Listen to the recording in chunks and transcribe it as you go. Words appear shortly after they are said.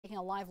taking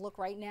a live look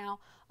right now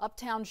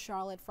uptown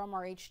Charlotte from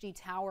our HD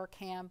Tower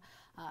cam.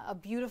 A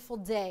beautiful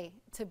day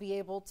to be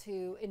able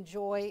to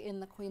enjoy in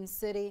the Queen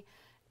City.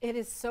 It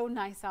is so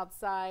nice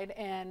outside,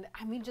 and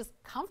I mean, just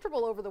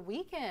comfortable over the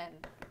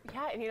weekend.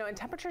 Yeah, and and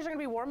temperatures are going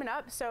to be warming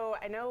up. So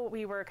I know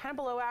we were kind of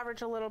below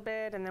average a little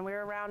bit, and then we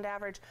were around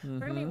average. We're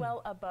going to be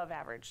well above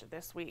average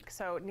this week.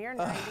 So near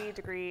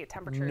 90-degree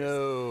temperatures.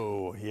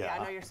 No, yeah.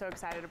 I know you're so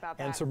excited about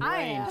that. And some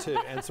rain too,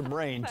 and some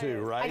rain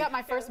too, right? I got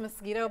my first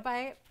mosquito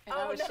bite, and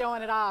I was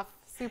showing it off.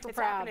 Super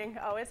proud. Happening.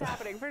 Oh, it's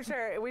happening for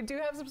sure. We do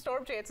have some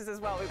storm chances as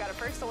well. We've got a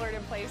first alert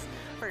in place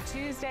for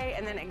Tuesday,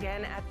 and then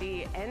again at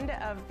the end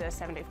of the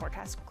 7-day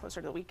forecast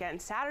closer to the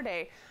weekend,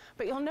 Saturday.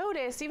 But you'll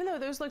notice, even though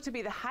those look to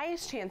be the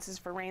highest chances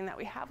for rain that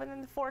we have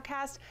within the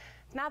forecast,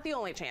 it's not the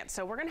only chance.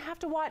 So we're going to have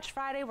to watch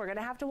Friday. We're going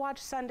to have to watch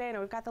Sunday. And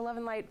we've got the Love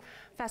and Light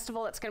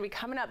Festival that's going to be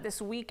coming up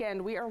this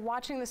weekend. We are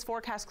watching this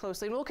forecast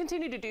closely, and we'll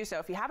continue to do so.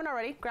 If you haven't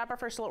already, grab our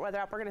first alert weather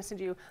app. We're going to send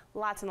you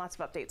lots and lots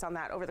of updates on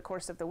that over the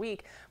course of the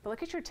week. But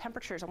look at your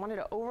temperatures. I wanted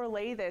to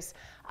overlay this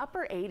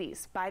upper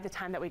 80s by the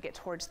time that we get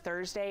towards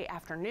Thursday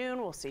afternoon.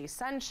 We'll see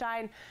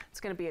sunshine. It's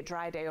going to be a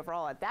dry day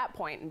overall at that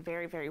point, and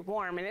very, very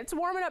warm. And it's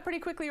warming up pretty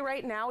quickly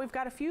right now. We've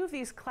got a few of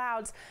these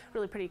clouds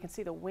really pretty. You can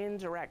see the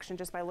wind direction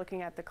just by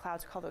looking at the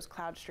clouds. We call those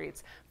cloud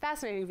streets.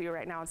 Fascinating view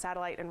right now on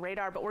satellite and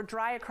radar, but we're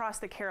dry across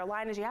the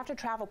Carolinas. You have to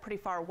travel pretty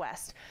far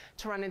west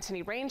to run into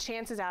any rain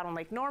chances out on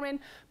Lake Norman.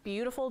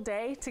 Beautiful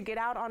day to get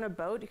out on a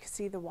boat. You can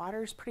see the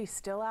water's pretty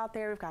still out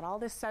there. We've got all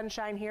this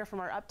sunshine here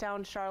from our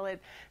uptown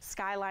Charlotte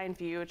skyline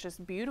view. It's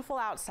just beautiful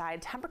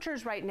outside.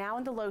 Temperatures right now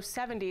in the low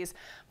 70s,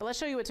 but let's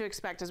show you what to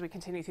expect as we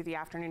continue through the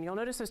afternoon. You'll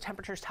notice those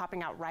temperatures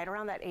topping out right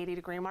around that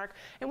 80-degree mark,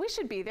 and we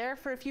should be there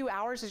for a few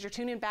hours as you're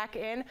tuning back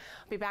in.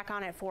 I'll be back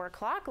on at 4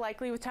 o'clock,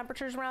 likely with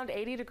temperatures around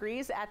 80 degrees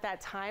at that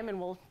time, and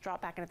we'll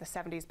drop back into the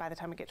 70s by the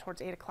time we get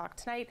towards 8 o'clock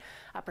tonight.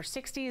 Upper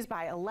 60s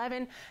by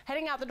 11.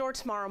 Heading out the door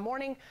tomorrow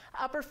morning,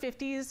 upper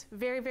 50s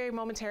very, very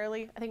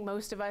momentarily. I think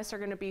most of us are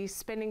going to be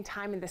spending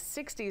time in the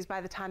 60s by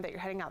the time that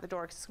you're heading out the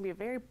door, because it's going to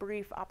be a very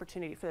brief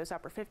opportunity for those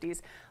upper 50s.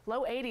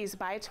 Low 80s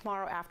by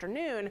tomorrow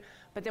afternoon,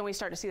 but then we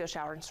start to see those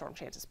shower and storm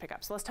chances pick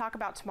up. So let's talk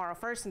about tomorrow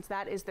first, since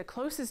that is the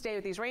closest day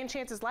with these rain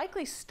chances,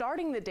 likely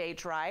starting the day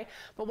dry,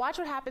 but watch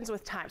what happens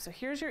with time. So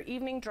here's your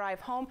evening drive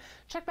home.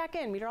 Check back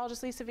in.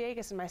 Meteorologist Lisa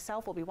Villegas and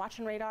myself will be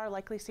watching radar,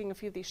 likely seeing a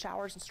few of these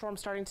showers and storms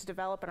starting to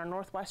develop in our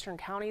northwestern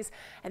counties,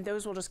 and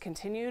those will just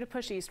continue to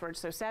push eastward.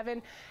 So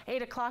 7,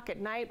 8 o'clock at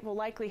night, we'll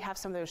likely have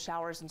some of those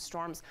showers and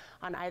storms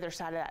on either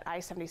side of that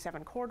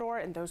I-77 corridor,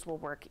 and those will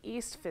work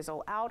east,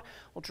 fizzle out.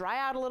 We'll dry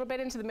out a little bit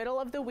into the middle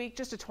of the week,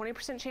 just a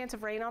 20% chance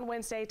of rain on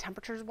Wednesday.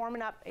 Temperatures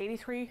warming up,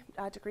 83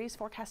 degrees,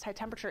 forecast high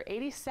temperature,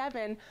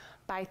 87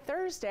 by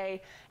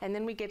Thursday, and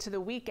then we get to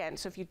the weekend.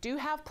 So if you do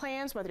have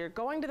plans, whether you're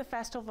going to the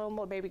festival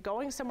or maybe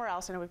going somewhere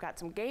else, I know we've got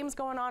some games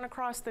going on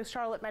across the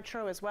Charlotte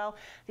Metro as well.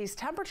 These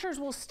temperatures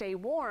will stay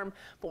warm,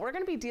 but we're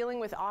going to be dealing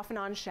with off and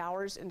on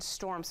showers and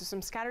storms. So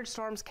some scattered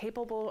storms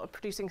capable of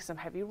producing some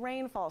heavy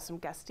rainfall, some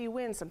gusty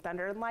winds, some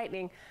thunder and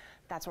lightning.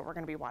 That's what we're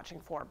going to be watching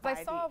for by the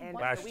end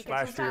of the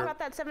weekend. So talk about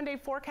that 7-day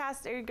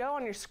forecast. There you go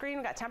on your screen.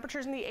 We've got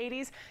temperatures in the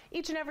 80s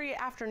each and every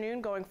afternoon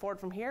going forward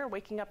from here,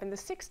 waking up in the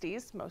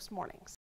 60s most mornings.